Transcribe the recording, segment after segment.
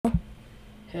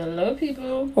Hello,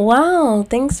 people. Wow,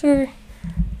 thanks for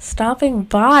stopping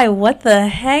by. What the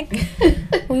heck?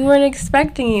 We weren't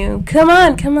expecting you. Come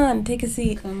on, take a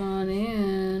seat. Come on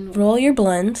in. Roll your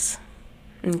blunts.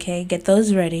 Okay, get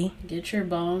those ready. Get your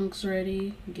bongs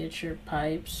ready. Get your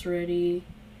pipes ready.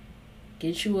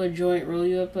 Get you a joint. Roll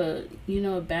you up a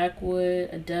backwood,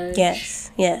 a Dutch.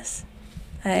 Yes.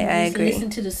 I agree. Listen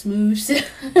to the smooth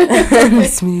sound.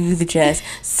 Smooth jazz.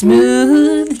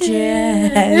 Smooth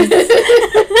jazz.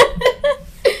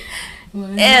 Ew,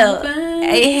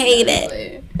 I hate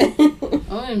it.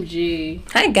 OMG.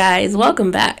 Hi, guys.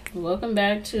 Welcome back. Welcome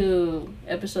back to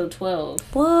episode 12.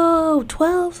 Whoa,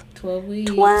 12? 12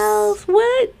 weeks. 12?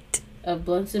 What? Of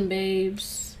Blunts and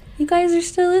Babes. You guys are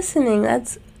still listening.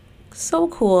 That's so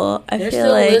cool. They're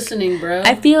still listening, bro.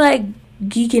 I feel like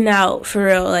geeking out for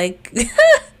real. Like,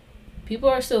 people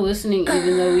are still listening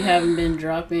even though we haven't been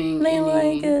dropping they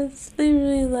like us. They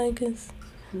really like us.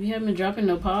 We haven't been dropping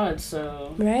no pods,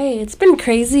 so. Right. It's been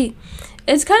crazy.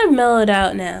 It's kind of mellowed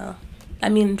out now. I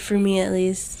mean, for me at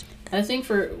least. I think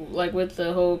for, like, with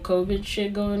the whole COVID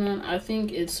shit going on, I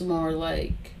think it's more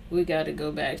like we got to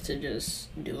go back to just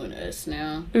doing us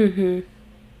now. Mm-hmm.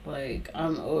 Like,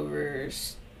 I'm over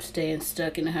staying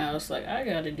stuck in the house. Like, I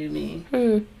got to do me.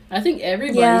 Mm. I think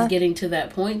everybody's getting to that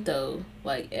point, though.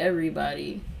 Like,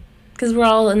 everybody. Because we're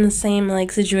all in the same,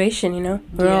 like, situation, you know?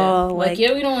 We're all, like... we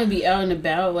don't want to be out and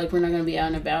about. Like, we're not going to be out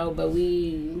and about, but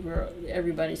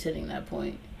everybody's hitting that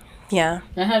point. Yeah.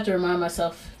 I have to remind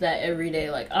myself that every day.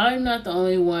 Like, I'm not the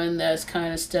only one that's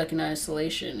kind of stuck in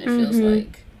isolation. It feels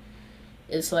like.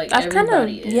 It's like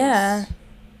everybody is. Yeah.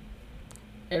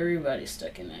 Everybody's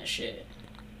stuck in that shit.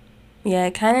 Yeah,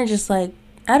 kind of just, like,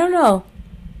 I don't know.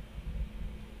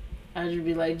 I should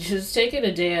be like, just take it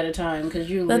a day at a time, because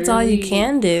you're That's all you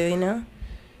can do, you know?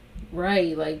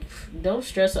 Right, like, don't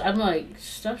stress. I'm like,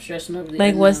 stop stressing over the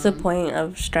Like, what's the point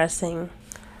of stressing?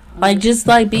 Like, just,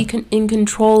 like, be in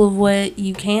control of what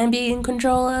you can be in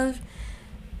control of,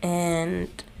 and...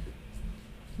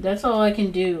 That's all I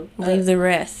can do. Leave the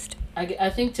rest.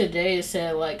 I think today it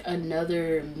said, like,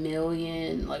 another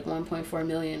million, like 1.4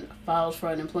 million files for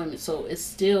unemployment. So it's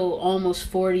still almost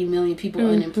 40 million people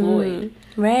unemployed.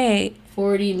 Right.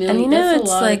 40 million. And you know, that's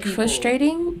it's, like,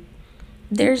 frustrating.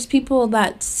 There's people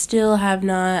that still have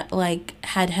not, like,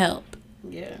 had help.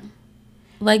 Yeah.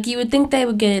 Like, you would think they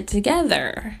would get it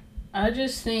together. I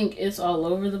just think it's all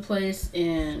over the place.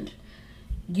 And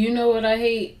you know what I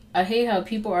hate? I hate how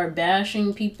people are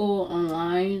bashing people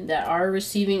online that are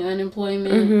receiving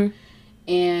unemployment.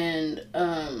 And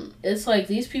it's like,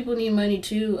 these people need money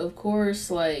too, of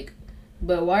course, like,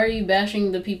 but why are you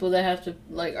bashing the people that have to,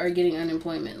 like, are getting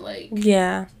unemployment? Like,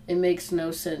 yeah, it makes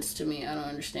no sense to me. I don't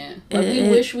understand. Like, we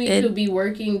wish we could be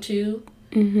working too.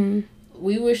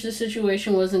 We wish the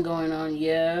situation wasn't going on.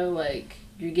 Yeah, like,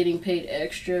 you're getting paid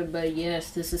extra, but yes,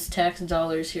 this is tax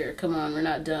dollars here. Come on, we're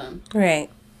not dumb. Right.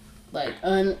 Like,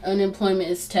 unemployment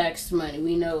is taxed money.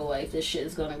 We know, like, this shit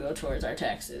is going to go towards our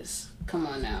taxes. Come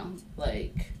on now.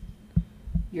 Like,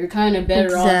 you're kind of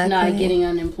better off not getting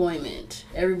unemployment.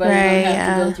 Everybody's going to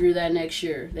have to go through that next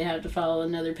year. They have to file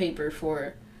another paper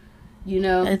for, you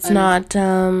know. It's not,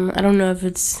 I don't know if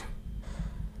it's...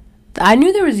 I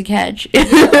knew there was a catch. Yeah,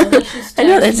 well, I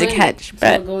know there's a catch,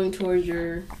 but... It's going towards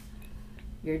your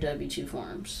W-2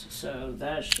 forms. So,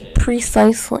 that shit.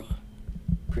 Precisely.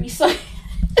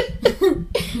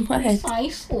 What?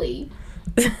 Precisely.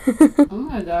 Oh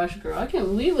my gosh, girl.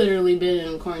 We literally been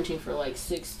in quarantine for like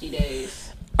 60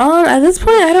 days. At this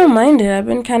point, I don't mind it. I've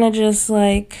been kind of just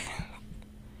like...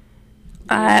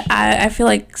 I feel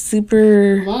like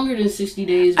super... Longer than 60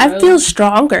 days, bro. I feel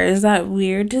stronger. Is that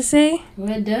weird to say?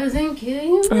 Well, it doesn't kill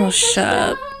you. Oh, shut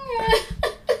up.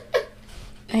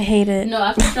 I hate it. No,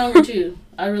 I feel stronger too.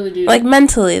 I really do. Like,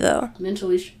 mentally, though.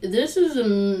 Mentally. This is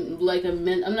I'm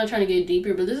not trying to get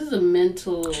deeper, but this is a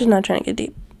mental... She's not trying to get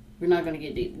deep. We're not going to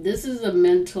get deep. This is a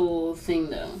mental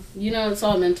thing, though. You know, it's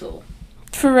all mental.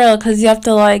 For real, because you have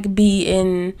to, like, be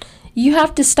in... You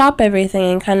have to stop everything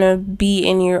and kind of be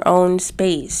in your own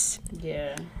space.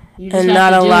 Yeah. You just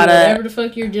have to deal with whatever the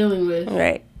fuck you're dealing with.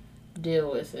 Right. Deal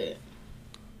with it.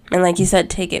 And like you said,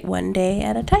 take it one day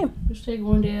at a time. Just take it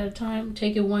one day at a time.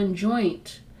 Take it one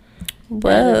joint.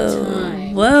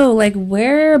 Whoa, like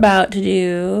we're about to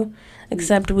do,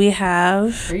 except we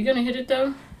have... Are you going to hit it,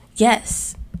 though?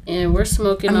 Yes. And we're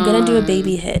smoking I'm going to do a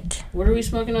baby hit. What are we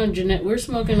smoking on, Janelle? We're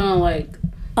smoking on, like,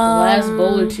 the last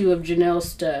bowl or two of Janelle's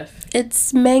stuff.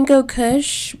 It's Mango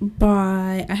Kush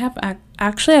by...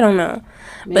 Actually, I don't know.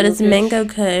 But it's Mango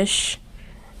Kush.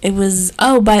 It was...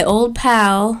 by Old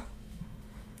Pal.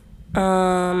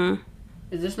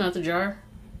 Is this not the jar?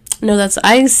 No,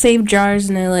 I save jars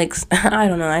and I like, I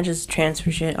don't know, I just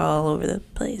transfer shit all over the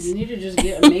place. You need to just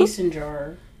get a mason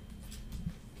jar.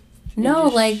 No,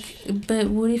 but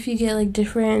what if you get like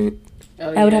different?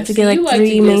 Oh, I would have to get like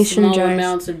 3 mason small jars.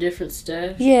 Amounts of different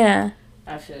stuff. Yeah.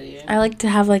 I feel you. I like to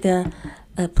have like a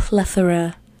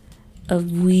plethora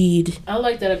of weed. I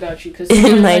like that about you because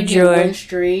in my drawer. Get one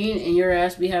strain and your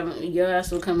ass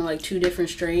will come in like 2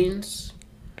 different strains.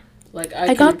 Like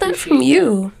I got that from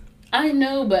you. I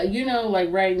know, but like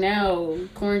right now,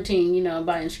 quarantine, I'm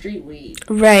buying street weed.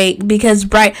 Right, because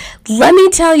let me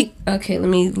tell you. Okay, let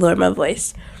me lower my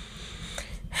voice.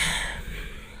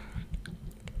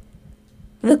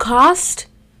 The cost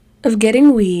of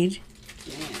getting weed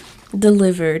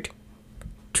delivered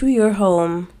to your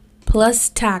home, plus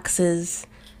taxes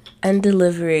and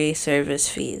delivery service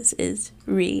fees, is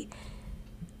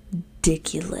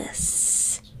ridiculous.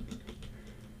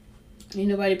 Ain't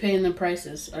nobody paying the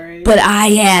prices, alright? But I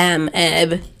am,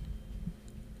 Eb.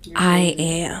 I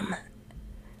am.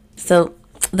 So,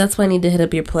 that's why I need to hit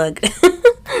up your plug.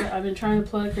 I've been trying to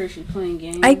plug her. She's playing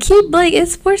games. I keep,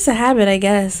 it's force of habit, I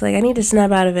guess. Like, I need to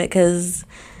snap out of it, because...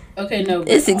 Okay, no.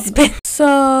 It's expensive.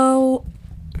 So,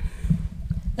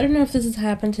 I don't know if this has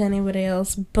happened to anybody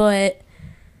else, but...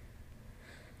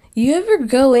 You ever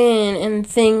go in and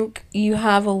think you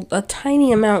have a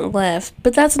tiny amount left,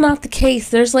 but that's not the case.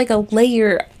 There's like a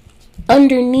layer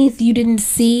underneath you didn't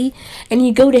see, and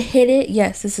you go to hit it.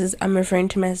 Yes, I'm referring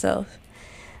to myself.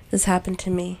 This happened to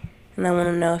me, and I want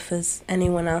to know if there's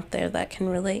anyone out there that can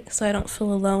relate, so I don't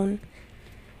feel alone.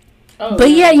 Oh, but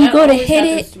yeah, you go to hit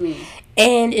it, to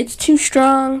and it's too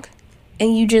strong,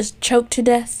 and you just choke to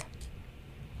death.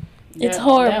 It's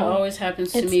horrible. That always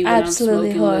happens to me when I'm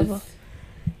smoking horrible.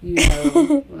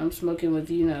 When I'm smoking with,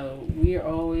 we're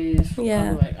always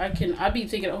I be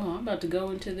thinking, I'm about to go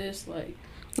into this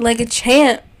like a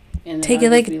champ. And take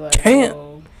it like a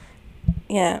champ.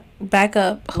 Yeah, back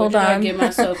up. Hold on. I get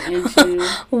myself into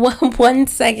 1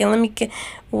 second. Let me get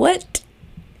what?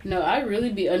 No, I really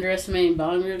be underestimating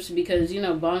bong rips because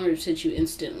bong rips hit you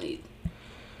instantly.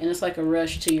 And it's like a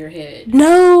rush to your head.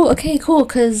 No, okay, cool,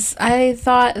 because I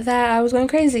thought that I was going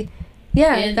crazy.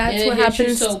 Yeah, that's what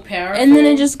happens. So powerful. And then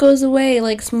it just goes away,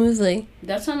 like, smoothly.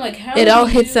 That's not like how it all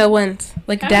hits at once,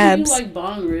 like dabs. How do you like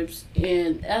bong rips,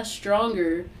 and that's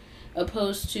stronger,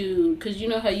 opposed to, because you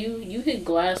know how you hit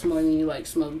glass more than you like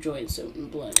smoke joints and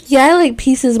blunts. Yeah, I like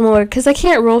pieces more, because I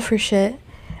can't roll for shit.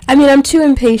 I mean, I'm too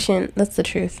impatient. That's the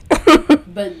truth.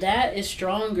 But that is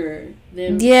stronger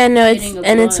than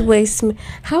it's way smooth.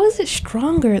 How is it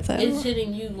stronger though? It's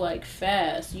hitting you like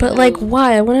fast. But like,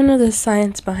 why? I want to know the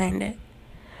science behind it.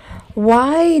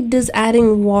 Why does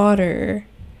adding water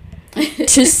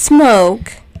to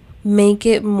smoke make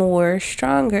it more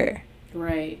stronger?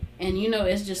 Right, and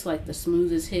it's just like the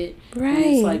smoothest hit. Right,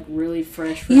 it's like really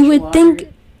fresh. You would water.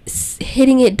 think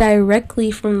hitting it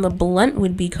directly from the blunt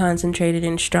would be concentrated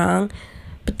and strong,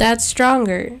 but that's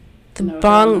stronger.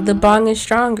 The bong is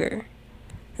stronger.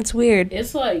 It's weird.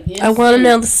 It's like I want to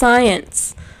know the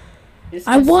science.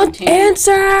 I want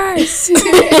answers.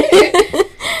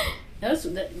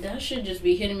 That should just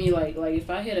be hitting me like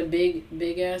if I hit a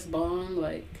big ass bong,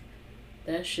 like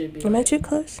that should be. Am I too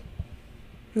close?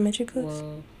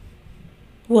 Whoa.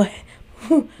 What?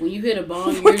 When you hit a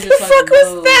bong, you're what just the fuck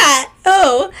was that?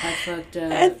 Oh, I fucked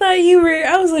up. I thought you were.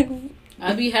 I was like.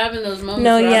 I be having those moments.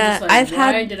 No, where yeah, I'm just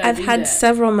like, I've had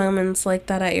several moments like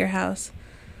that at your house.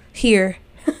 Here,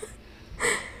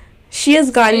 she has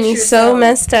gotten me so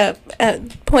messed up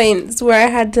at points where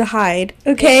I had to hide.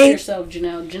 Okay, pace yourself,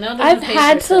 Janelle. Janelle doesn't I've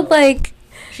had herself. To like.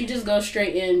 She just goes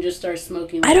straight in and just starts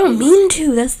smoking. I don't mean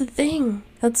to. That's the thing.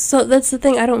 That's the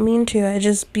thing. I don't mean to. I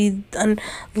just be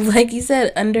like you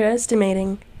said,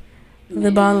 underestimating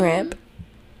the bong rip.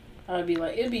 I'd be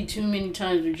like, it'd be too many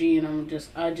times with G, and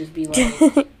I'd just be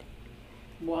like,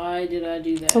 why did I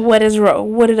do that? What is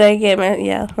wrong? What did I get?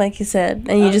 Like you said,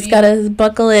 and you just gotta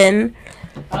buckle in.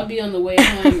 I'll be on the way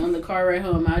home, on the car ride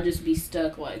home. I'll just be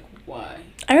stuck. Like, why?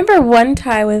 I remember one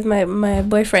time with my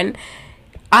boyfriend,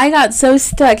 I got so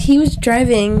stuck. He was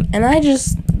driving, and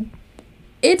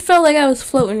it felt like I was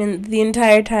floating in the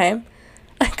entire time.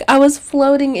 Like I was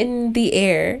floating in the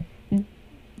air,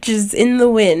 just in the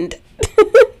wind.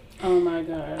 Oh my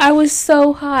god. I was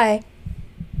so high.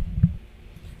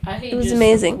 I hate it was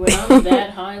amazing. When I'm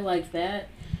that high like that,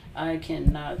 I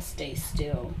cannot stay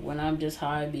still. When I'm just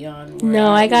high beyond where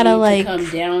I gotta need to come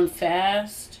down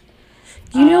fast.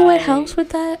 You know what helps with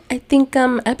that? I think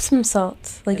Epsom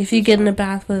salts. Like if you get in a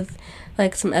bath with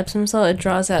like some Epsom salt, it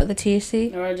draws out the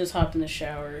THC. Or I just hop in the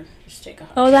shower. Just take a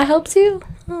hot shower. That helps you?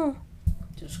 Oh.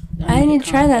 I need to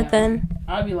try that then.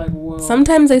 I'd be like, whoa.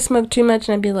 Sometimes I smoke too much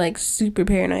and I'd be like super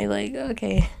paranoid. Like,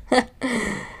 okay.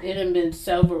 It had been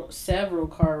several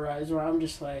car rides where I'm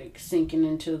just like sinking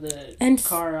into the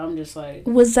car. I'm just like.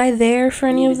 Was I there for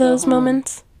any of those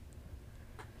moments?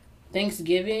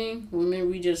 Thanksgiving, when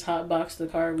we just hotboxed the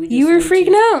car. You were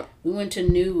freaking out. We went to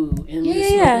Nuwu and we were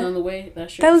smoking on the way.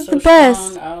 That was so the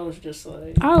best. I was just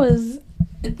like.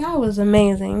 That was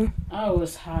amazing. I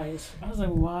was high. I was like,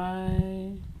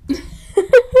 why?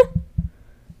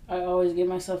 I always get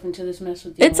myself into this mess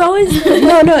with you. It's always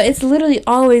no. It's literally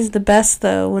always the best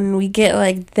though when we get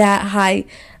like that high.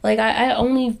 Like I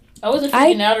wasn't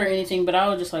freaking out or anything, but I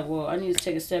was just like, whoa, I need to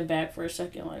take a step back for a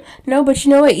second. Like no, but you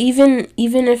know what? Even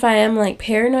if I am like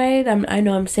paranoid, I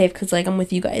know I'm safe because like I'm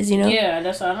with you guys. You know? Yeah,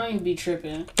 that's why I don't even be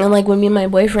tripping. And like when me and my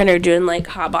boyfriend are doing like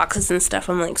hot boxes and stuff,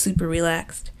 I'm like super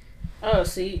relaxed. Oh,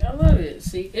 see, I love it.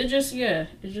 See, it's just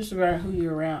about who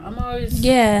you're around. I'm always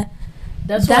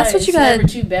That's why what you got. Never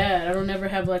too bad. I don't ever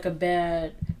have like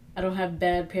I don't have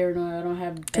bad paranoia. I don't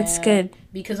have bad. That's good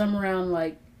because I'm around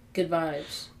like good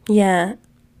vibes. Yeah.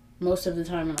 Most of the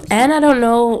time when I'm and I don't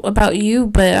know about you,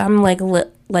 but I'm like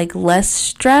less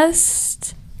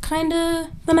stressed, kind of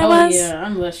than I was. Oh yeah,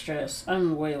 I'm less stressed.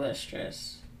 I'm way less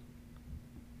stressed.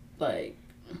 Like,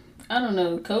 I don't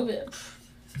know, COVID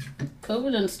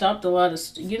done stopped a lot of,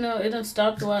 it done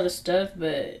stopped a lot of stuff,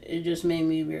 but it just made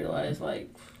me realize, like,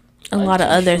 a lot of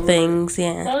other things,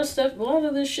 yeah. A lot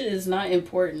of this shit is not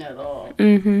important at all.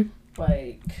 Mm-hmm.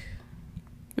 Like,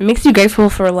 it makes you grateful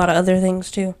for a lot of other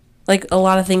things, too. Like, a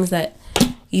lot of things that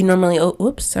you normally, a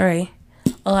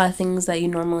lot of things that you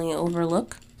normally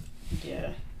overlook.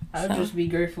 Yeah. I would just be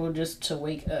grateful just to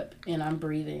wake up and I'm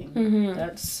breathing.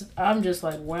 Mm-hmm. I'm just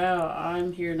like, wow,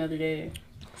 I'm here another day.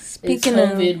 Speaking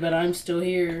it's COVID, but I'm still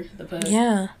here.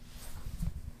 Yeah.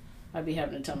 I'd be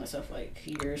having to tell myself, like,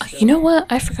 you're still you know what?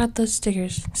 I forgot those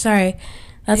stickers. Sorry.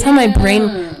 That's how my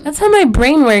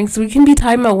brain works. We can be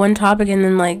talking about one topic and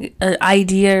then, like, an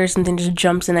idea or something just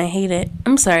jumps and I hate it.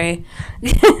 I'm sorry.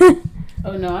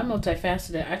 Oh, no, I'm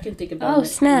multifaceted. I can think about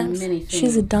many things.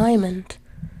 She's a diamond.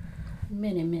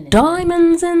 Many.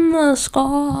 Diamonds in the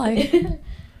sky.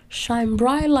 Shine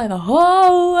bright like a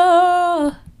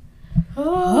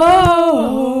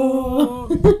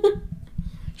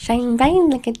shine bright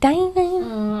like a diamond.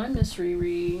 Oh, I miss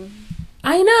Riri.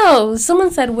 I know.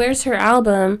 Someone said, "Where's her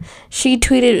album?" She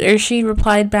tweeted or she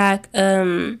replied back,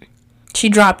 she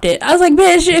dropped it. I was like,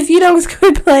 "Bitch, if you don't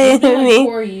quit playing with me."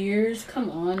 4 years. Come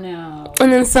on now.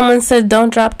 And then someone said,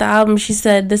 "Don't drop the album." She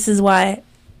said, "This is why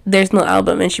there's no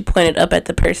album," and she pointed up at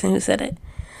the person who said it.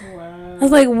 Wow. I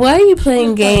was like, "Why are you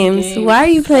playing games? Why are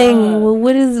you playing? Well,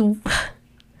 what is?"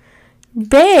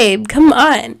 Babe, come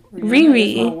on.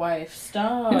 Riri. My wife.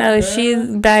 Stop. No, girl. she's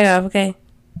back off, okay?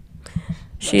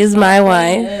 She is my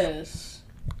wife. Yes.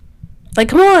 Like,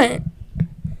 come on.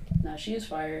 No, she's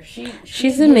fire.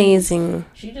 She's amazing.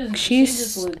 She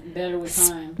just looks better with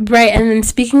time. Right, and then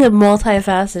speaking of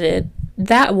multifaceted,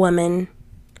 that woman,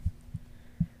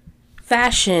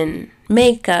 fashion,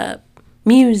 makeup,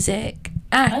 music,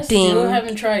 acting. I still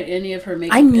haven't tried any of her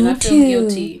makeup, I need and I feel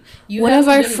guilty. One of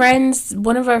our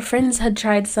friends had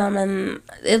tried some, and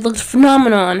it looked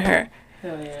phenomenal on her.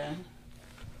 Hell yeah.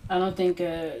 I don't think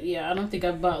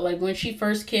I bought, like, when she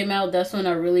first came out, that's when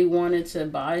I really wanted to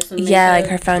buy some makeup. Yeah, like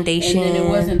her foundation. And then it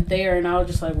wasn't there, and I was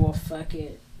just like, well, fuck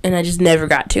it. And I just never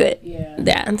got to it. Yeah.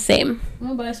 Yeah, same. I'm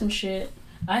gonna buy some shit.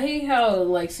 I hate how,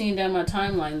 like, seeing down my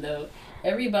timeline, though,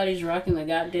 everybody's rocking the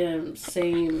goddamn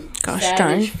same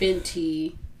Savage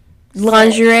Fenty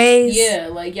lingerie. Yeah,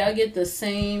 like, y'all get the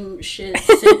same shit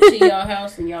sent to y'all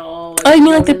house and y'all all, like, oh, you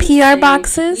mean like the PR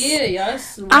boxes? Yeah, y'all.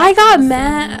 I got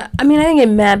mad. I mean, I didn't get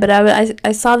mad, but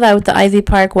I saw that with the Ivy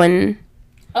Park one.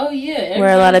 Oh yeah,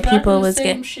 where a lot of people was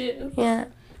getting shit. Yeah,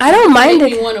 I don't mind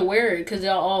it. You want to wear it because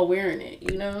y'all all wearing it,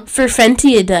 you know. For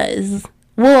Fenty, it does.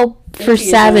 Well, for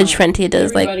Savage Fenty, it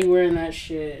does. Everybody wearing that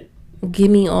shit.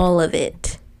 Give me all of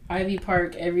it. Ivy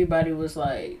Park, everybody was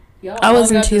like. Y'all I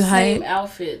wasn't got too the hyped. Same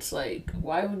outfits, like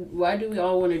why do we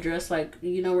all want to dress like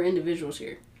we're individuals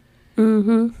here?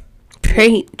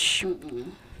 Preach.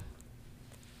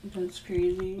 That's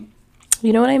crazy.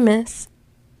 You know what I miss?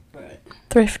 What?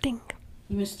 Thrifting.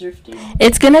 You miss thrifting?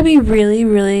 It's gonna be really,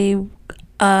 really.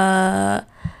 I'm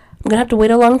gonna have to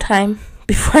wait a long time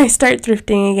before I start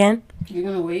thrifting again. You're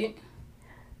gonna wait?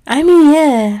 I mean,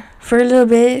 yeah, for a little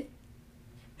bit.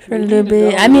 For a little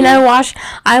bit. I mean, I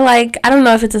don't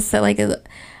know if it's I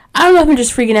don't know if I'm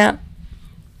just freaking out.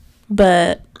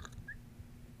 But,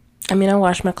 I mean, I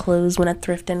wash my clothes when I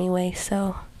thrift anyway,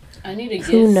 so. I need to get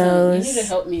Who some. knows? You need to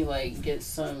help me like get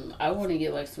some. I want to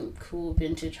get like some cool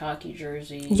vintage hockey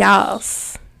jerseys.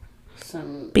 Yes.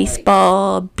 Some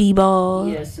Baseball, b-ball.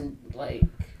 Yeah, some like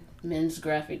men's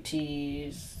graphic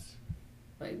tees.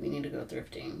 Like we need to go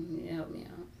thrifting. You need to help me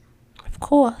out. Of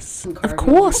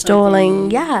course, darling.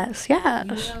 Yes. You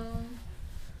know,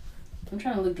 I'm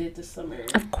trying to look good this summer.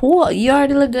 Of course, you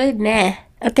already look good. Nah.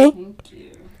 Okay. Thank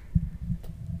you.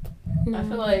 I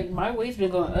feel like my weight's been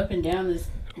going up and down this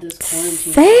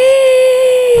quarantine.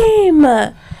 Same.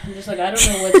 I'm just like, I don't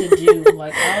know what to do.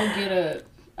 Like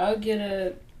I'll get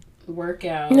a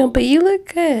workout. No, but you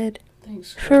look good.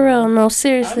 Thanks. Girl. For real, no,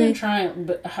 seriously. I've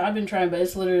been trying, but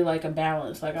it's literally like a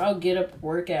balance. Like I'll get up,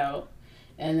 workout,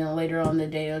 and then later on in the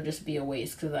day it'll just be a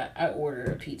waste because I order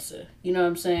a pizza. You know what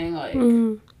I'm saying? Like,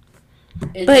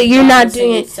 but you're not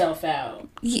doing itself out.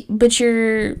 But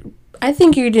I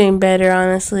think you're doing better.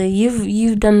 Honestly,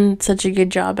 you've done such a good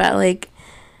job at like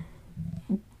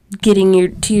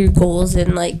getting to your goals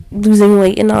and like losing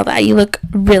weight and all that. You look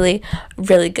really,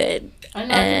 really good. I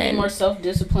know I have to be more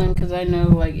self-disciplined because I know,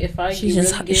 like, if I she's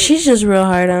just real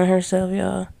hard on herself,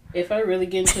 y'all. If I really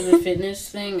get into the fitness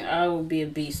thing, I will be a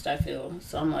beast, I feel.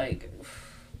 So I'm like,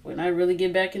 when I really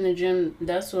get back in the gym,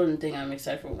 that's one thing I'm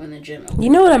excited for, when the gym opens. You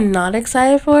know what I'm not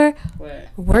excited for? What?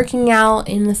 Working out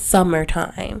in the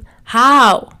summertime.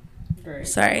 How? Right.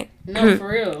 Sorry. No, for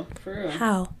real.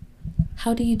 How?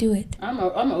 How do you do it? I'm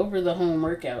over the home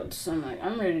workouts. I'm like,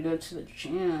 I'm ready to go to the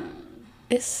gym.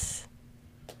 It's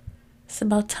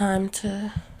about time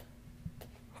to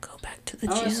go back to the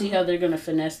gym. I want to see how they're going to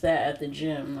finesse that at the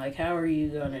gym. Like, how are you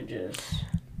going to just...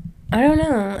 I don't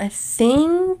know. I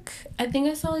think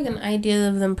I saw, like, an idea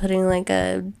of them putting, like,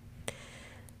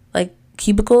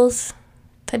 cubicles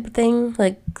type of thing.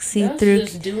 Like, see-through...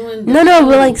 That's just doing No,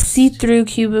 but, like, see-through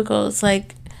cubicles.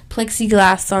 Like,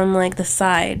 plexiglass on, like, the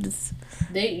sides.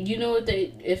 You know what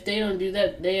if they don't do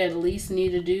that, they at least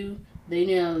need to do... They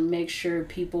need to make sure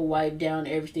people wipe down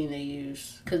everything they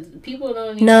use. Because people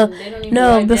don't even...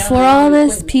 No, before all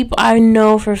this, I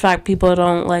know for a fact people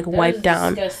don't, like, wipe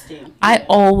down. Disgusting. I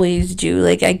always do.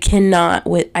 Like, I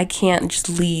can't just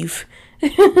leave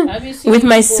with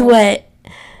my sweat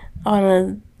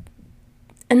on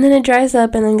and then it dries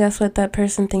up, and then guess what? That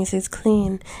person thinks it's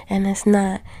clean, and it's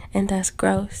not, and that's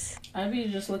gross. I be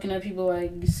just looking at people,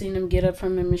 like, seeing them get up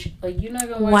from the machine. Like, you're not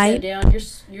going to wipe that down.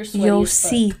 You're sweaty your as fuck.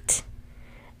 seat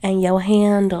and your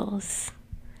handles.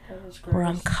 That is gross. Or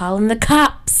I'm calling the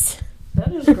cops.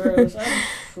 That is gross.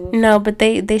 No, but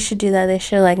they should do that. They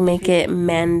should, like, make it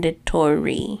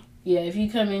mandatory. Yeah, if you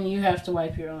come in, you have to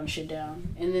wipe your own shit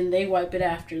down. And then they wipe it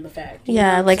after the fact.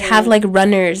 Yeah, like, have, like,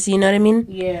 runners. You know what I mean?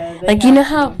 Yeah. Like, you know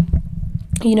how...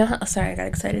 Sorry, I got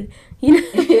excited.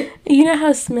 You know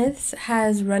how Smith's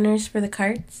has runners for the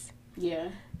carts? Yeah.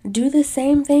 Do the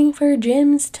same thing for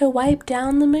gyms to wipe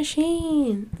down the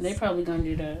machine. They probably gonna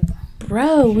do that.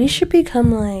 Bro, we should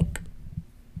become like...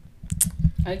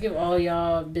 I give all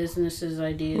y'all businesses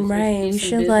ideas. Right, we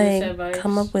should like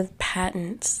come up with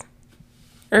patents.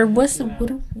 Or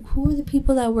who are the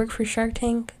people that work for Shark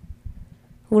Tank?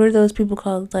 What are those people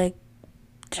called? Like,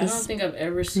 just I don't think I've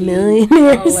ever seen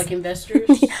millionaires. Oh, like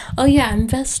investors? Oh yeah,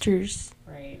 investors.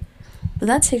 Right. But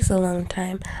that takes a long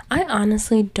time. I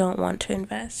honestly don't want to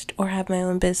invest or have my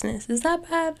own business. Is that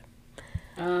bad?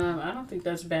 I don't think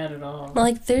that's bad at all.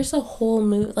 Like, there's a whole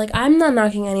like, I'm not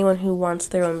knocking anyone who wants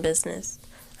their own business.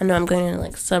 I know I'm going into,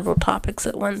 like, several topics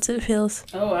at once, it feels.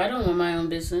 Oh, I don't want my own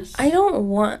business. I don't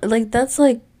want, like, that's,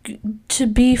 like, to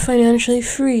be financially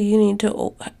free, you need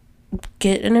to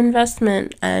get an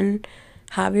investment and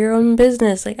have your own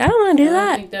business. Like, I don't want to do that. I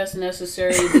don't think that's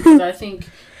necessary because I think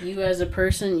you as a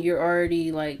person, you're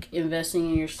already, like,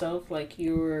 investing in yourself. Like,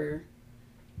 you're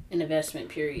an investment,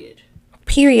 period.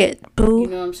 Period, boo. You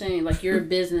know what I'm saying? Like, you're a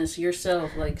business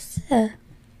yourself, like,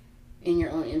 in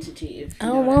your own entity. I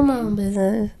don't want my own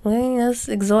business. Well, that's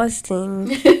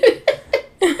exhausting.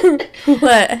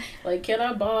 What? Like, can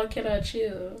I ball? Can I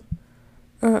chill?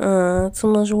 Too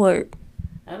much work.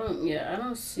 I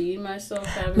don't see myself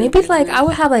having maybe, like, I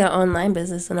would have, like, an online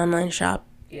business, an online shop.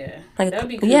 Yeah. Like, that'd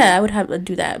be cool. Yeah, I would have to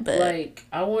do that, but... Like,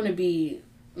 I want to be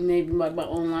maybe, like, my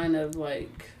own line of,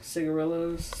 like,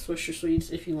 cigarillos, Swisher Sweets,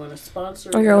 if you want to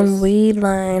sponsor or your own weed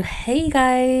line. Hey,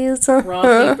 guys. Raw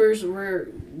Papers,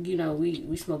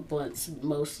 we smoke blunts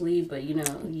mostly, but,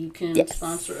 you can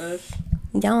sponsor us.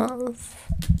 Yes.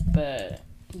 But,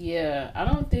 yeah,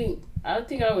 I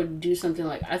think I would do something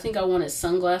like, I think I wanted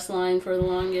sunglass line for the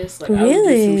longest. Like, really? I would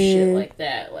do some shit like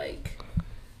that. Like,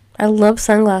 I love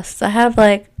sunglasses.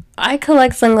 I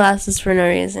collect sunglasses for no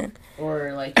reason.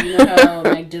 Or, Like, you know how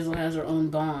Mac Dizzle has her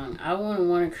own bong. I wouldn't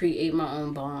want to create my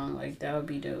own bong. Like, that would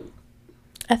be dope.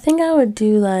 I think I would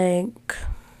do like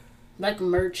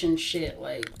merch and shit.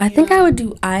 Like, I think I would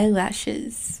do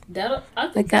eyelashes. I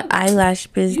think like an eyelash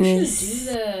business. You should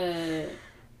do that.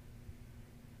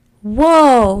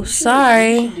 Whoa,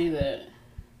 sorry. You should do that.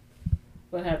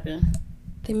 What happened?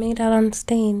 They made out on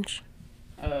stage.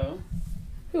 Oh.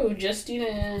 Who? Justine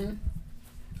and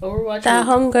Overwatch? That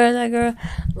homegirl, that girl.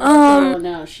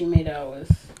 No, she made out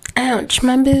with. Ouch,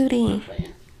 my booty.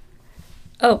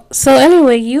 Oh, so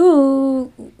anyway,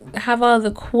 you have all the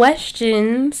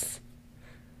questions.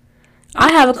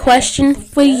 I have a question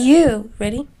for you.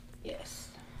 Ready? Yes.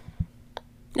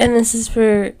 And this is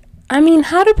for, I mean,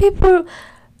 how do people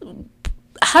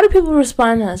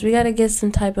respond to us? We gotta get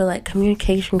some type of like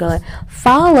communication going.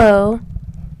 Follow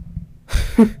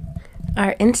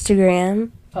our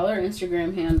Instagram. Follow our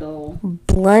Instagram handle.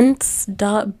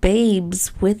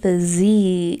 blunts.babes with a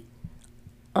Z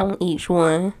on each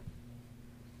one.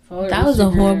 That was a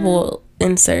horrible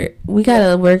insert. We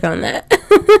gotta work on that.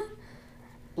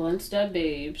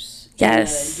 Blunts.babes.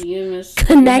 Yes. DM us.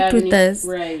 Connect with us.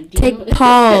 Right. Take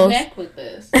pause. Connect with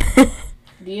us.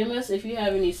 DM us if you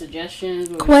have any suggestions.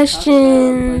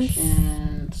 Questions.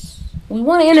 We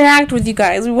want to interact with you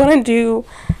guys. We want to do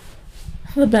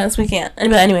the best we can.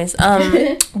 But anyways,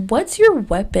 what's your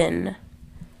weapon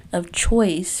of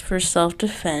choice for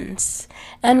self-defense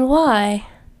and why?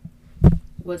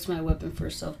 What's my weapon for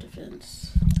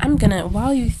self-defense?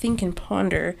 While you think and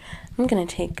ponder, I'm gonna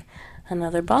take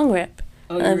another bong rip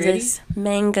of ready? This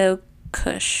Mango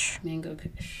Kush. Mango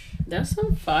Kush. That's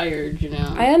on fire, you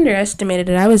know. I underestimated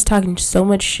it. I was talking so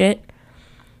much shit.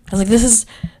 I was like, this is,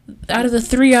 out of the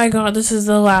 3 I got, this is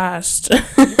the last. You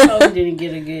probably didn't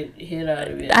get a good hit out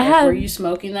of it. Were you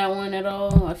smoking that one at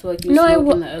all? I feel like you were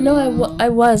smoking the other one. I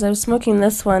was smoking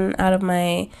this one out of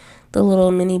the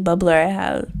little mini bubbler I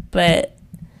have, but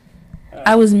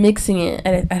I was mixing it.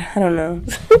 I don't know.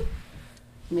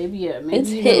 Maybe you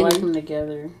don't like them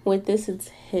together. With this, it's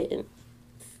hidden.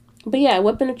 But yeah,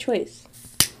 weapon of choice.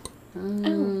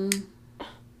 Weapon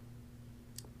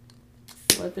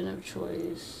of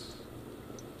choice.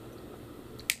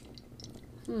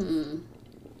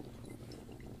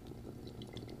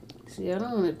 See, I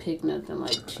don't want to pick nothing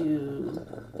like too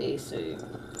basic.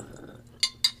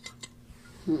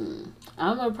 I'm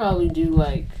gonna probably do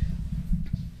like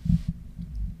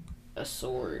a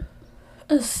sword.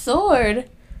 A sword?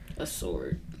 A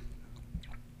sword.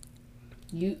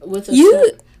 With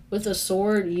a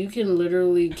sword, you can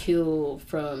literally kill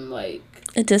from like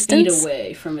a distance. Feet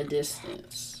away from a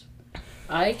distance.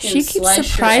 I can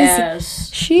slice your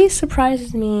ass. She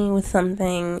surprises me with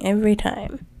something every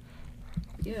time.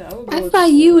 Yeah, I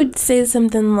thought you would say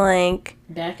something like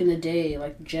back in the day,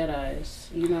 like Jedis.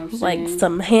 You know what I'm saying? Like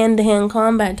some hand-to-hand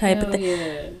combat type of thing.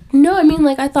 Yeah. No, I mean,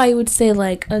 like, I thought you would say,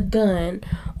 like, a gun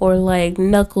or, like,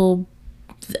 knuckle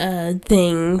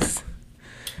things.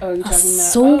 Oh, you're talking about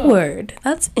sword.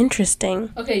 That's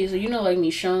interesting. Okay, so you know, like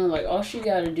Michonne, like, all she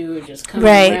got to do is just come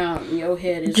around and your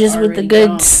head is just with the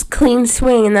good clean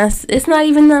swing, and it's not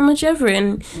even that much effort,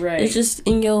 and it's just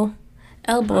in your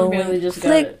elbow. You barely just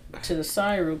got it to the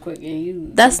side real quick,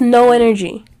 and that's no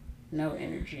energy. No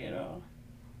energy at all.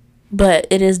 But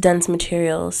it is dense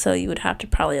material, so you would have to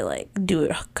probably, like, do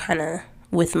it kind of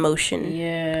with motion.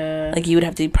 Yeah. Like, you would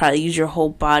have to probably use your whole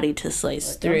body to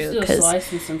slice through. I'm still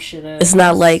slicing some shit up. It's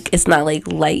not like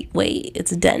lightweight.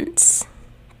 It's dense.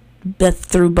 But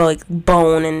through both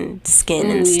bone and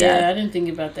skin and stuff. Yeah, I didn't think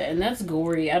about that. And that's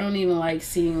gory. I don't even like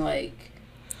seeing, like,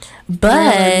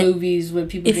 movies when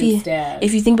people get stabbed.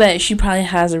 If you think about it, she probably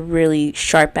has a really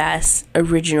sharp-ass,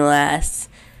 original-ass,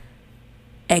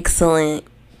 excellent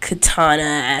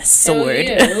katana-ass sword.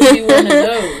 Yeah, it would be one of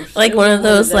those. Like one of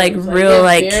those, like, real,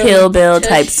 like, Kill Bill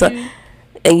type sword.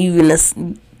 And you in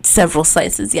several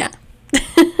slices, yeah.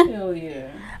 Hell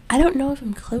yeah. I don't know if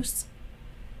I'm close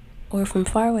or if I'm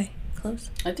far away.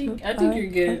 Close? I think you're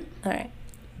good. Alright.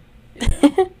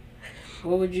 Yeah.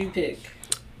 What would you pick?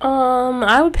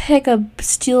 I would pick a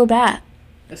steel bat.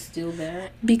 A steel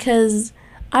bat? Because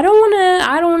I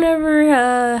don't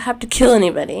ever have to kill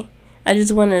anybody. I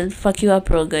just want to fuck you up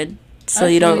real good so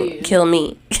you don't kill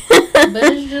me. But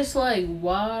it's just like,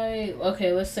 why?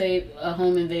 Okay, let's say a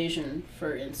home invasion,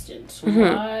 for instance. Mm-hmm.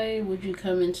 Why would you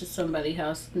come into somebody's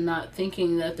house not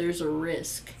thinking that there's a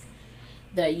risk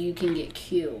that you can get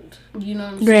killed? You know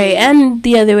what I'm saying? Right, and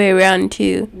the other way around,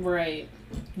 too. Right.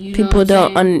 People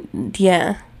don't,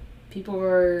 yeah. People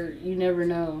you never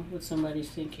know what somebody's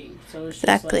thinking. So it's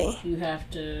just like, you have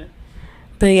to...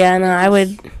 But yeah, no, I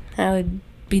would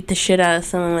beat the shit out of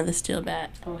someone with a steel bat.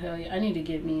 Oh, hell yeah. I need to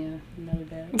get me another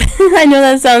bat. I know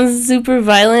that sounds super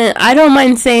violent. I don't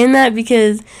mind saying that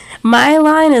because my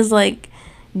line is like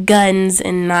guns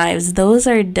and knives. Those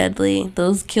are deadly.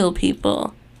 Those kill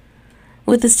people.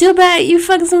 With a steel bat, you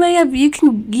fuck somebody up. You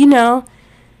can,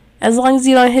 as long as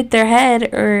you don't hit their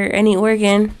head or any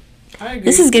organ. I agree.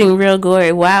 This is getting real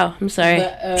gory. Wow, I'm sorry.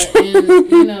 But,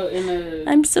 in a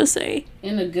I'm so sorry.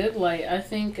 In a good light, I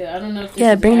think, I don't know if this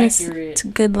is bring accurate. this to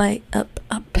good light. Up.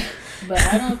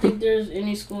 But I don't think there's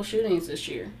any school shootings this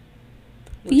year.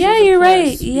 Yeah, you're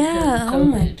right. Yeah. Oh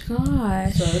my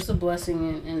gosh. So it's a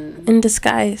blessing in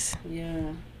disguise.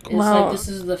 Yeah. It's like this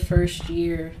is the first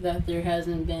year that there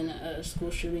hasn't been a school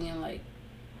shooting in like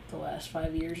the last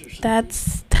 5 years or something.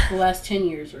 The last 10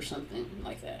 years or something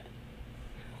like that.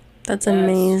 That's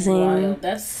amazing. Wild.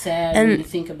 That's sad when you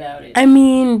think about it. I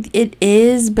mean, it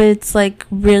is, but it's like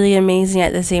really amazing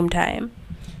at the same time.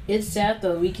 It's sad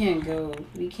though. We can't go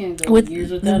with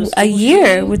years without a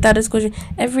year without a school shooting.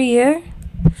 Every year.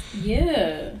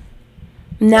 Yeah.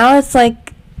 Now it's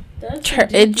like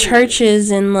churches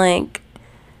and like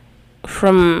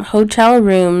from hotel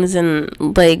rooms and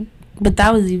like, but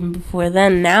that was even before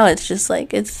then. Now it's just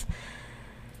like it's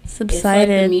subsided. It's like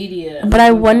the media. But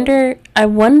I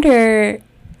wonder,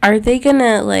 are they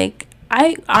gonna like?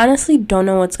 I honestly don't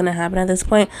know what's gonna happen at this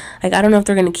point. Like, I don't know if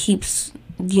they're gonna keep,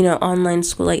 online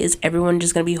school. Like, is everyone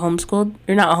just gonna be homeschooled?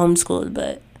 Or not homeschooled,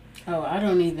 but. Oh, I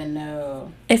don't even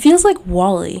know. It feels like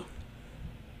WALL-E.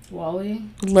 WALL-E?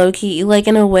 Low-key. Like,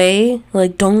 in a way,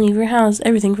 like, don't leave your house.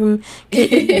 Everything from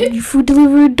get your food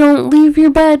delivered, don't leave your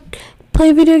bed,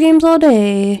 play video games all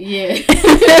day. Yeah.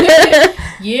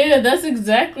 Yeah, that's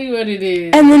exactly what it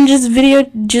is. And then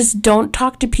just don't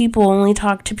talk to people. Only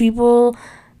talk to people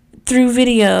through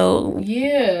video.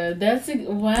 Yeah, that's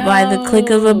wow. By the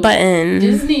click of a button.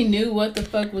 Disney knew what the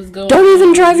fuck was going on. Don't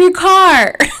even drive your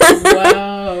car.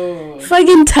 Wow.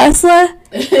 Fucking Tesla.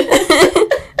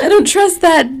 I don't trust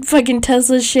that fucking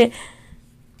Tesla shit.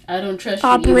 I don't trust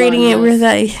operating it with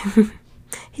that.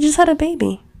 He just had a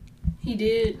baby. He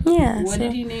did? Yeah. What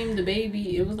did he name the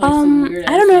baby? It was like some weird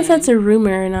I don't know name. if that's a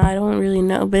rumor or not. I don't really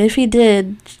know. But if he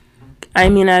did, I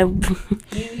mean, I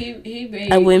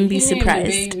wouldn't be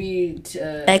surprised. He named the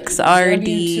baby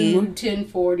XRD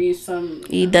 1040 some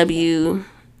EW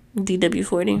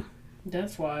DW40.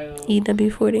 That's wild.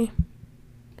 EW40.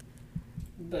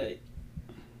 But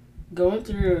going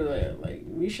through like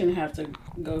we shouldn't have to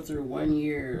go through 1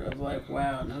 year of like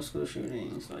wow, no school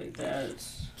shootings. Like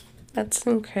that's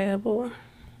incredible.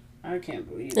 I can't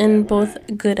believe in both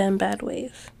good and bad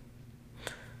ways.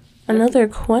 Another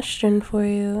question for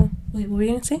you. Wait, what were you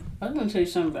going to say? I was going to tell you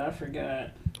something, but I forgot.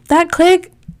 That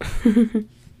quick?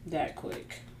 That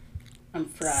quick. I'm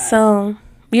fried. So,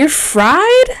 you're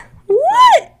fried?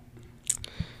 What?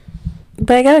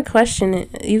 But I got a question.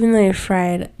 Even though you're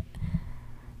fried,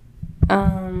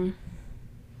 I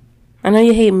know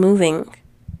you hate moving.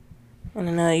 I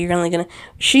don't know, you're only gonna...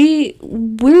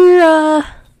 We're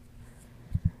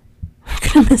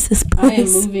gonna miss this place. I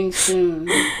am moving soon.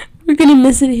 We're gonna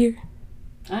miss it here.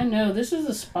 I know, this is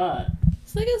a spot.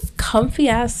 It's like a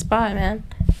comfy-ass spot, man.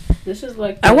 This is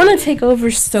like... I want to take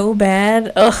over so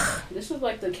bad. Ugh. This is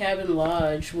like the cabin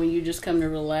lodge when you just come to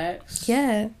relax.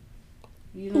 Yeah.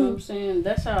 You know what I'm saying?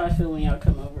 That's how I feel when y'all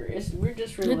come over. We're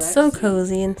just relaxing. It's so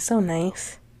cozy and so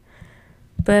nice.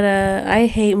 But I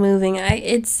hate moving.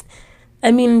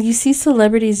 I mean, you see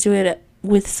celebrities do it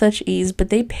with such ease,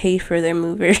 but they pay for their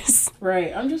movers.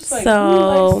 Right. I'm just like, who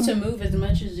likes to move as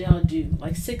much as y'all do?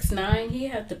 Like 6'9", he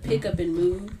had to pick up and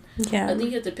move. Yeah. I think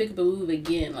he had to pick up and move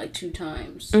again like 2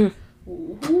 times. Mm.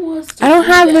 Who wants to I don't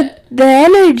have the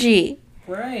energy.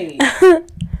 Right.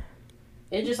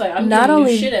 It's just like, I'm not getting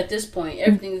new shit at this point.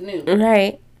 Everything's new.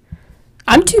 Right.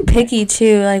 I'm too picky,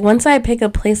 too. Like, once I pick a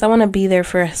place, I want to be there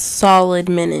for a solid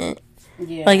minute.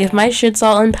 Yeah. Like, if my shit's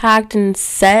all unpacked and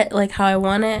set, like, how I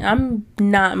want it, I'm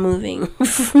not moving.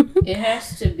 It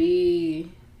has to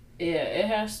be,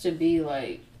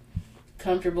 like,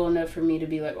 comfortable enough for me to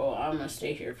be like, oh, I'm going to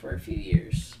stay here for a few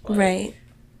years. Like, right.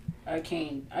 I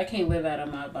can't live out of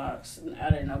my box,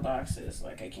 out of no boxes.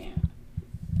 Like, I can't.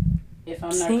 If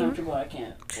I'm not comfortable, I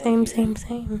can't. Same.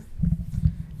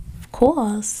 Of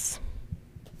course.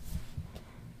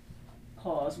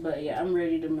 Pause, but yeah, I'm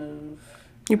ready to move.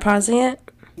 You're pausing it?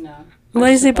 No. Why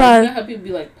do you say pause? You know how people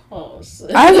be like, pause.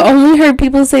 I've only heard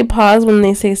people say pause when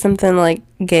they say something like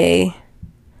gay.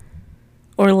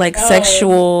 Or like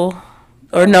sexual.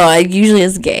 Or no, usually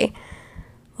it's gay.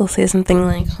 They'll say something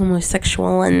like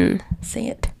homosexual and say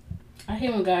it. I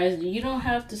hate when guys, you don't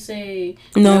have to say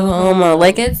no homo.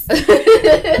 Like, it's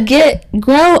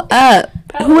grow up.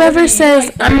 whoever says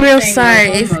like, I'm real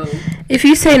sorry no homo. if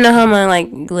you say no homo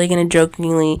like in a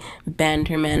jokingly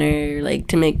banter manner, like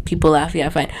to make people laugh, yeah,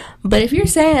 fine. But if you're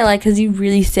saying it like because you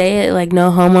really say it like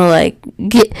no homo, like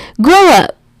grow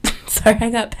up. Sorry, I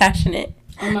got passionate.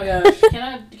 Oh my gosh,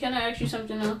 can I ask you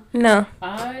something now? No.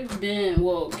 I've been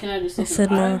can I just say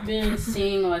said no. I've been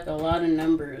seeing like a lot of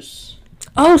numbers.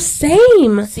 Oh,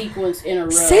 same. Sequence in a row.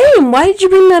 Same. Why did you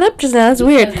bring that up just now? That's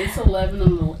weird. It's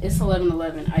 11. It's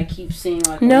 11. I keep seeing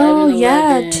like no, 11,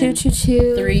 yeah, 11, 2, 2,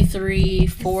 2, 3, 3,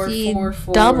 4, 4,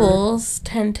 4. Doubles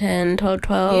 10, 10, 12,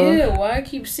 12. Yeah, why I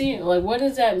keep seeing like what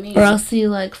does that mean? Or I'll see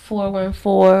like 4, 1,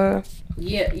 4.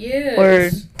 Yeah. Or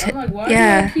I'm like, why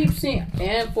yeah. do I keep seeing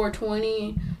and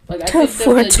 420? Like I picked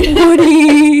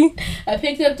 420. I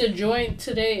picked up the joint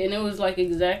today and it was like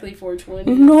exactly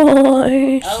 420.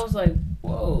 Nice. I was like,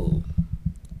 whoa.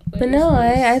 But no,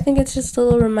 I think it's just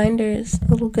little reminders,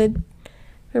 little good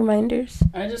reminders.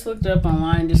 I just looked up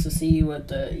online just to see what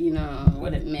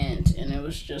what it meant, and it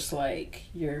was just like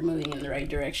you're moving in the right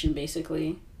direction,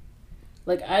 basically.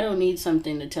 Like I don't need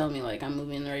something to tell me like I'm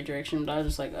moving in the right direction, but I was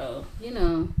just like, I've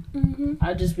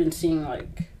just been seeing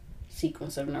like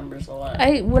sequence of numbers a lot.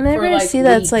 Whenever I see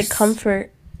that, it's like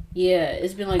comfort. Yeah,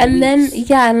 it's been like and weeks.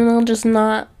 then it'll just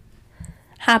not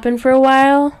happen for a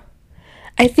while.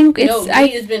 I think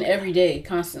it's been every day,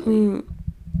 constantly.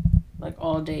 Like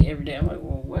all day, every day. I'm like,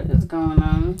 well, what is going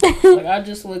on? Like I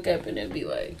just look up and it'd be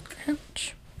like,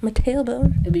 ouch, my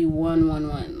tailbone. It'd be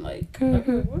 111. Like,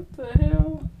 okay, what the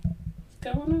hell is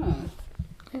going on?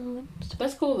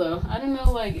 That's cool though. I don't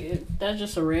know, like that's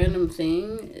just a random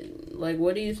thing. Like,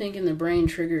 what do you think in the brain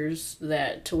triggers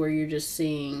that to where you're just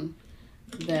seeing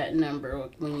that number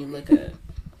when you look at?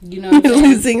 You know, what you're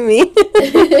losing me.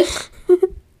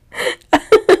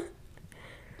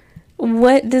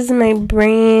 What does my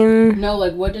brain... No,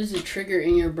 like, what does it trigger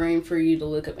in your brain for you to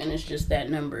look up and it's just that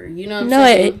number? You know what I'm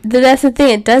saying? No, that's the thing.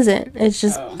 It doesn't. It's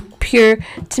just pure...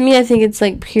 To me, I think it's,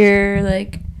 like, pure,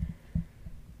 like...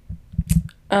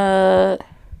 I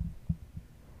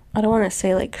don't want to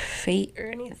say, like, fate or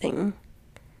anything.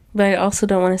 But I also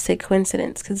don't want to say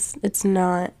coincidence because it's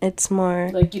not. It's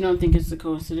more... Like, you don't think it's a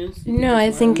coincidence? No,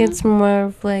 I think it's more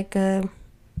of, like, a...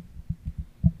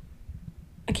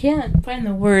 I can't find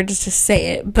the words to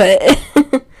say it, but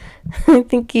I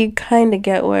think you kind of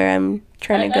get where I'm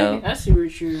trying to go. I see where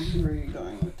you're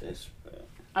going with this. But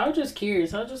I was just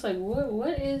curious. I was just like,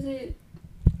 what is it?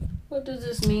 What does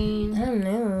this mean? I don't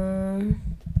know.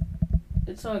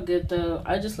 It's all good, though.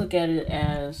 I just look at it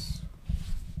as,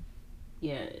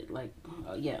 like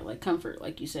comfort,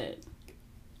 like you said.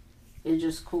 It's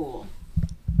just cool.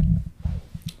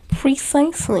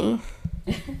 Precisely.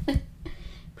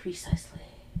 Precisely.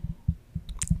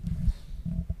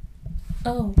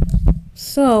 Oh,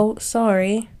 so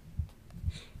sorry.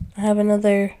 I have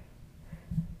another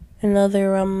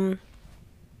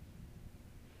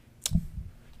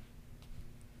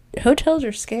hotels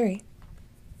are scary.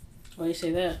 Why do you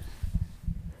say that?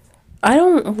 I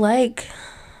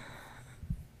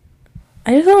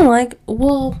just don't like,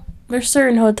 well, there's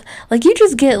certain hotels, like you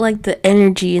just get like the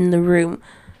energy in the room.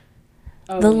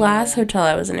 The last hotel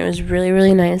I was in, it was really,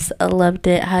 really nice. I loved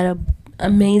it. Had an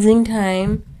amazing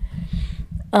time.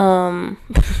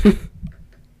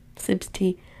 Sips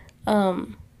tea. But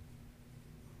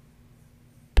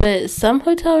some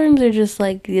hotel rooms are just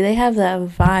like, they have that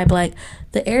vibe. Like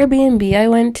the Airbnb I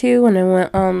went to when I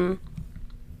went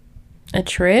a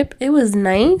trip, it was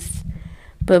nice,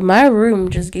 but my room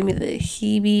just gave me the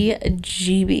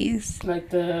heebie-jeebies. Like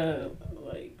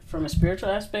from a spiritual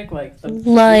aspect, like the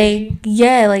like energy?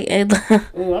 Yeah, like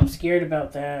oh, I'm scared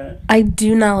about that. I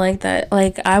do not like that.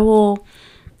 Like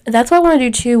that's what I want to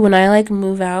do too. When I like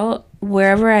move out,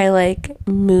 wherever I like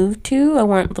move to, I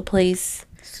want the place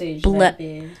blessed.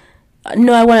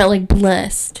 No, I want it like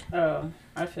blessed. Oh,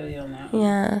 I feel you on that one.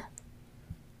 Yeah.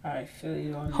 I feel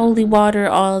you on that. Holy water,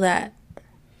 all that.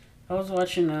 I was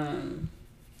watching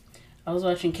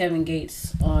Kevin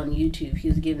Gates on YouTube. He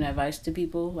was giving advice to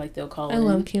people, like they'll call him. I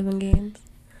love Kevin Gates.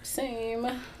 Same.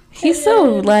 He's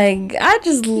so like, I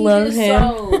just love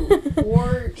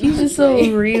him. He's just so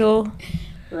real.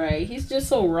 Right. He's just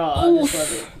so raw. Oof. I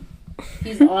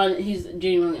just love it. He's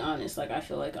genuinely honest. Like I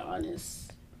feel like an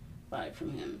honest vibe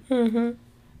from him. Mhm.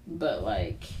 But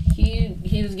like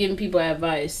he was giving people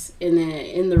advice, and then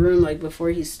in the room, like before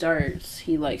he starts,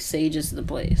 he like sages the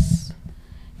place.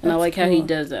 And I like how he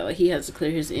does that. Like he has to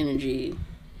clear his energy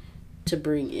to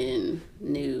bring in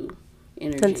new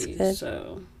energy. That's good.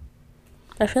 So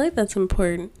I feel like that's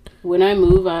important. When I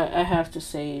move, I have to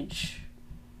sage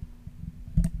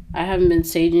I haven't been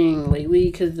saging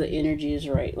lately because the energy is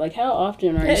right. Like, how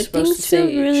often are you supposed to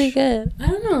sage? Really good. I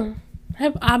don't know. I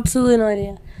have absolutely no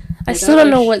idea. I still don't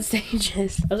know what sage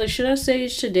is. I was like, should I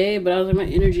sage today? But I was like, my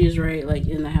energy is right, like,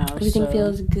 in the house. Everything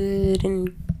feels good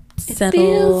and settled. It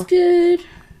feels good.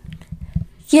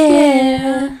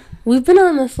 Yeah. We've been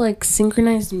on this, like,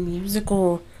 synchronized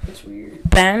musical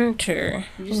banter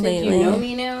You just lately. Think you know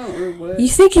me now, or what? You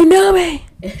think you know me?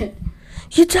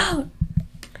 You don't.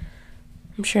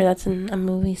 I'm sure that's in a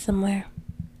movie somewhere.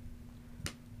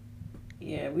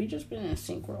 Yeah, we just been in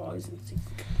sync. We're always in sync.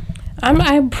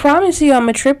 I promise you I'm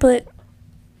a triplet.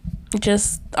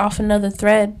 Just off another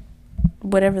thread.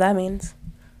 Whatever that means.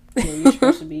 Yeah, you're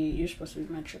supposed to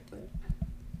be my triplet.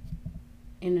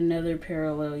 In another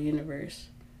parallel universe.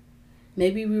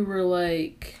 Maybe we were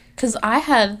like... Because I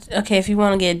had... Okay, if you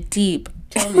want to get deep.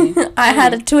 Tell me. I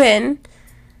had a twin.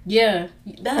 Yeah.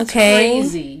 That's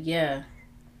crazy. Yeah.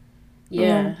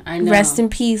 Yeah, I know. Rest in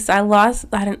peace. I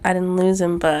didn't lose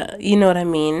him, but you know what I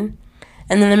mean.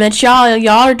 And then I met y'all.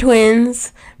 Y'all are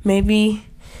twins. Maybe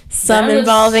some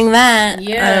involving that.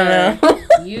 Yeah. I don't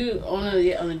know. You on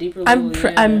a deeper level.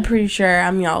 I'm pretty sure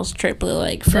I'm y'all's triplet,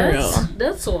 like, for real.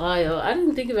 That's wild. I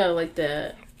didn't think about it like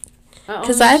that.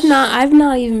 Because I've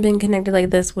not even been connected like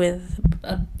this with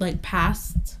like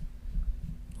past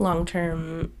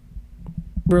long-term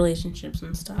relationships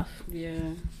and stuff.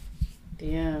 Yeah.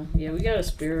 Yeah, we got a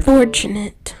spiritual...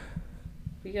 Fortunate.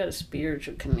 We got a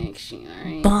spiritual connection,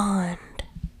 alright? Bond.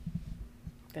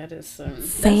 That is some...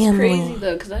 Family. That's crazy,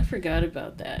 though, because I forgot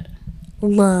about that.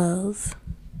 Love.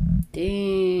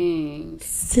 Dang.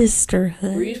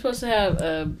 Sisterhood. Were you supposed to have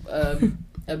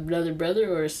another brother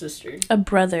or a sister? A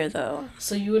brother, though.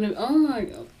 So you would have... Oh, my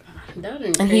God.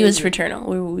 And he was fraternal.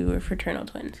 We were fraternal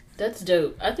twins. That's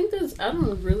dope. I think that's... I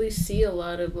don't really see a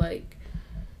lot of, like...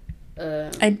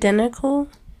 identical?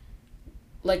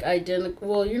 Like identical.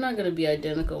 Well, you're not gonna be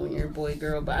identical when you're a boy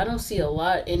girl, but I don't see a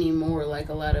lot anymore. Like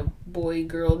a lot of boy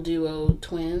girl duo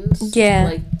twins. Yeah.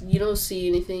 Like you don't see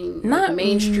anything not like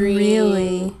mainstream.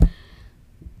 Really.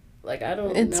 Like I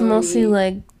don't. It's mostly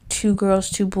like 2 girls,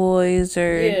 2 boys,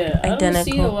 or identical. I don't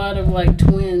see a lot of like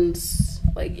twins,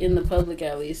 like in the public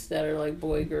at least, that are like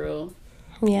boy girl.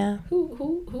 Yeah.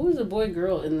 Who is a boy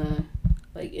girl in the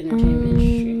like entertainment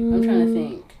industry? I'm trying to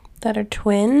think. That are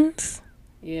twins?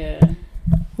 Yeah.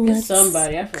 It's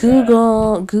somebody. I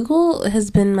forgot. Google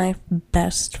has been my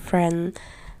best friend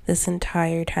this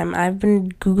entire time. I've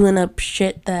been Googling up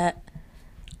shit that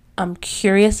I'm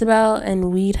curious about,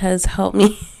 and weed has helped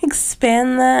me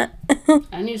expand that.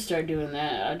 I need to start doing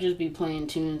that. I'll just be playing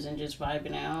tunes and just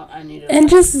vibing out. And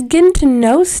just getting to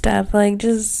know stuff, like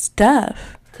just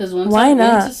stuff. Because once I'm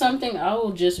into something, I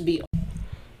will just be...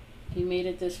 You made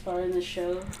it this far in the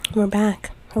show. We're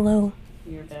back. Hello.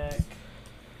 You're back.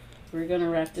 We're going to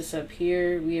wrap this up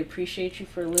here. We appreciate you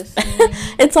for listening.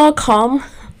 It's all calm.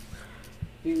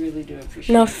 We really do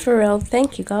appreciate it. No, for real.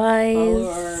 Thank you, guys. Follow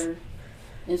our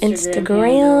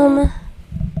Instagram. Handle.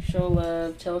 Show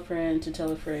love. Tell a friend to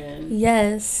tell a friend.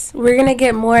 Yes. We're going to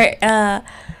get more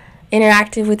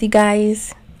interactive with you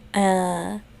guys.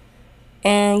 And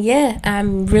yeah,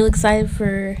 I'm really excited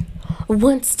for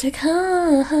what's to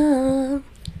come.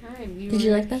 Did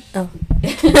you like that? Oh.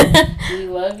 We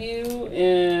love you,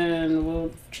 and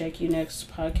we'll check you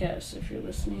next podcast if you're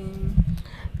listening.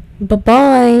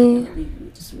 Bye-bye.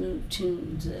 Smooth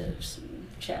tunes of some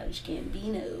Childish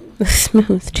Gambino. The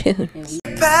smooth tunes.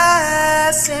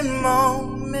 Passing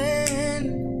moment,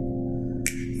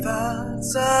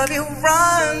 thoughts of you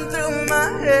run through my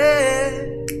head.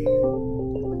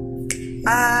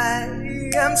 I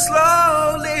am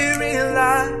slowly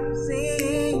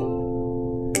realizing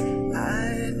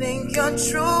I think you're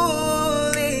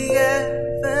truly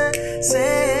heaven-sent.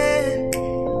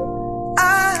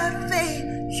 I think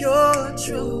you're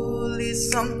truly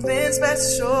something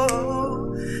special,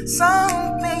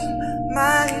 something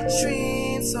my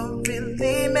dreams are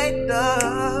really made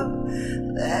of.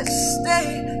 Let's stay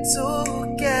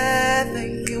together,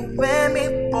 you and me,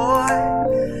 boy.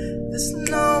 There's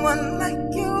no one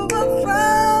like you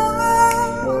around.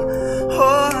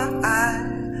 Oh, I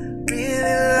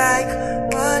really like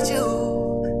what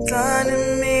you've done to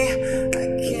me. I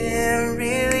can't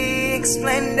really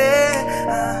explain it.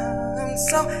 I'm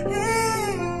so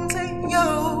into you.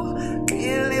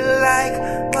 Really like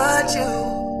what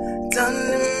you've done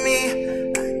to me.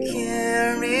 I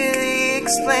can't really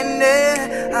explain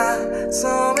it. I'm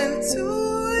so into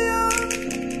you.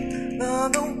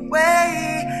 The way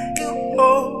you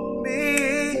hold me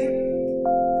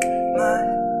might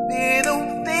be the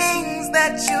things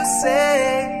that you say.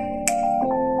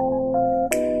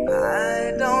 I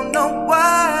don't know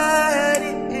what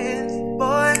it is.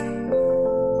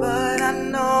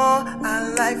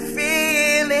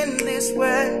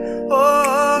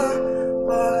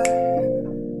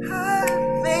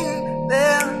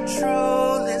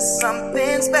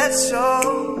 that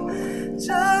you're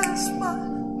just what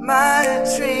my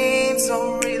dreams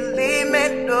don't really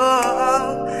made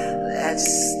of. Let's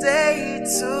stay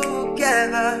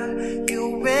together,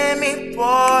 you and me,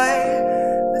 boy.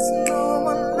 There's no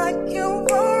one like you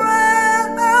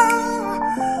around.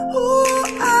 Ooh,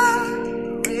 I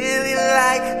really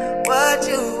like what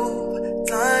you've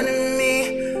done to me.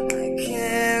 I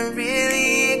can't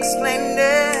really explain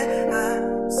it.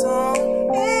 I'm so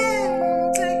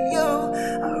into you.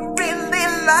 I really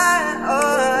like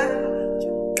what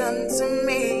you've done to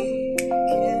me.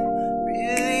 Can't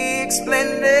really explain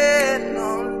it. No,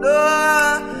 no,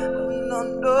 no,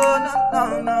 no, no,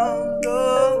 no, no.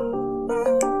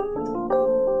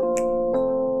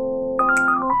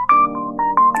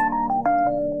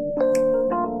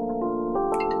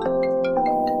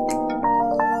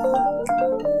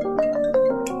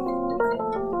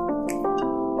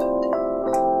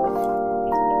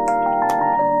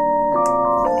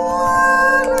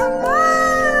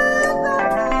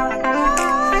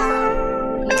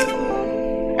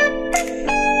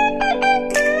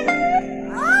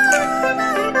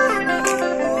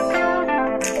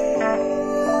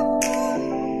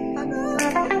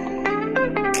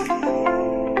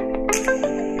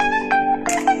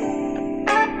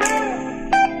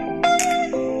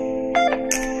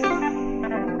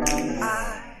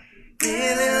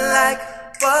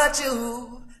 What you've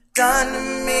done to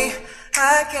me,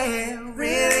 I can't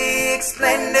really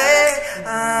explain it.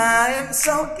 I am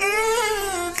so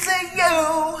into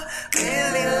you,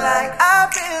 really like, I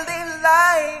really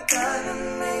like done to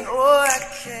me. Oh, I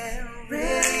can't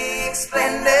really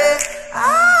explain it.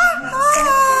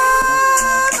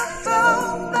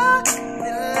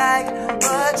 Really like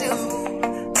what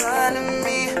you've done to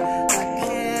me, I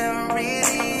can't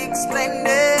really explain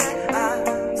it.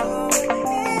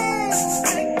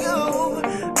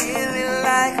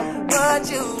 What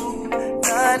you've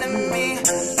done to me,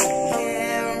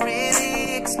 can't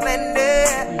really explain it.